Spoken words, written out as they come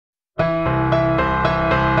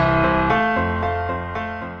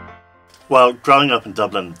Well, growing up in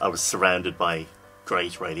Dublin, I was surrounded by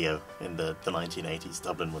great radio in the 1980s.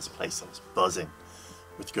 Dublin was a place that was buzzing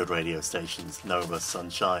with good radio stations, Nova,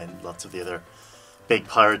 Sunshine, lots of the other big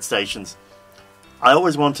pirate stations. I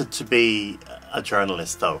always wanted to be a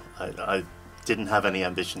journalist, though. I didn't have any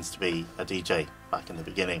ambitions to be a DJ back in the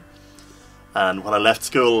beginning. And when I left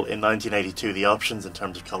school in 1982, the options in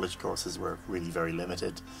terms of college courses were really very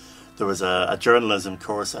limited. There was a journalism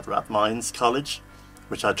course at Rathmines College,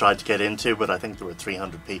 which I tried to get into, but I think there were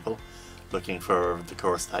 300 people looking for the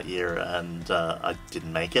course that year, and I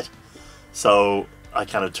didn't make it. So I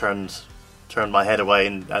kind of turned my head away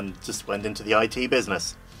and just went into the IT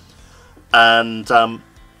business. And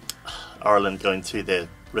Ireland going through the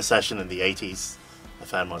recession in the 80s, I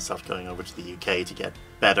found myself going over to the UK to get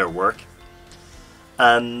better work.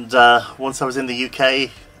 And once I was in the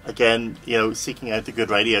UK, again, you know, seeking out the good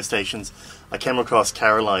radio stations, I came across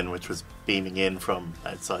Caroline, which was beaming in from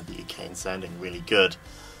outside the UK and sounding really good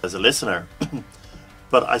as a listener.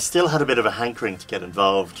 But I still had a bit of a hankering to get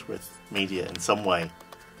involved with media in some way.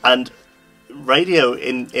 And radio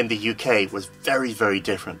in the UK was very, very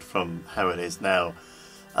different from how it is now.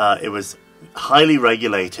 It was highly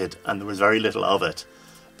regulated and there was very little of it.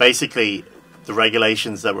 Basically, the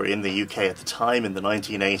regulations that were in the UK at the time in the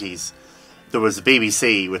 1980s, there was the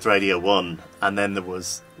BBC with Radio 1, and then there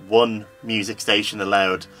was one music station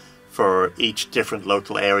allowed for each different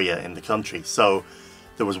local area in the country. So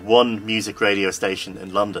there was one music radio station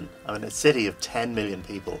in London. I mean, a city of 10 million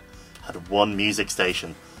people had one music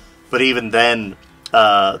station. But even then,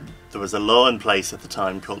 there was a law in place at the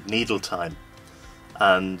time called needle time.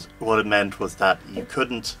 And what it meant was that you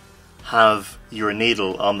couldn't have your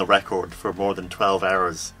needle on the record for more than 12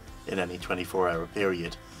 hours in any 24-hour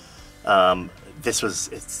period.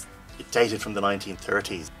 It dated from the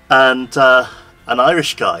 1930s. And an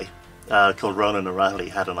Irish guy called Ronan O'Reilly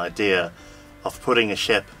had an idea of putting a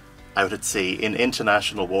ship out at sea in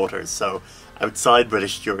international waters, so outside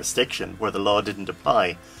British jurisdiction where the law didn't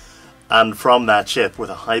apply. And from that ship with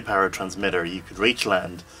a high-power transmitter you could reach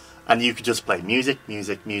land and you could just play music,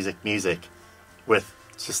 music, music, music with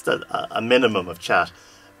just a minimum of chat.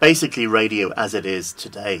 Basically radio as it is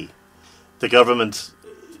today. The government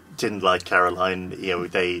didn't like Caroline. You know,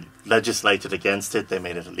 they legislated against it. They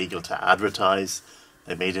made it illegal to advertise.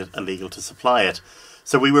 They made it illegal to supply it.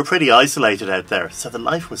 So we were pretty isolated out there. So the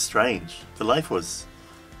life was strange. The life was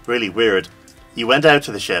really weird. You went out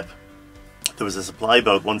to the ship. There was a supply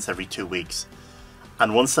boat once every 2 weeks.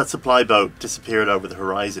 And once that supply boat disappeared over the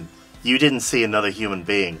horizon, you didn't see another human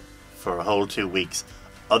being for a whole 2 weeks,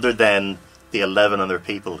 other than the 11 other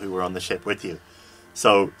people who were on the ship with you.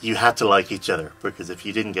 So you had to like each other, because if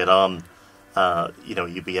you didn't get on, you know,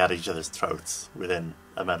 you'd be at each other's throats within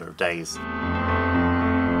a matter of days.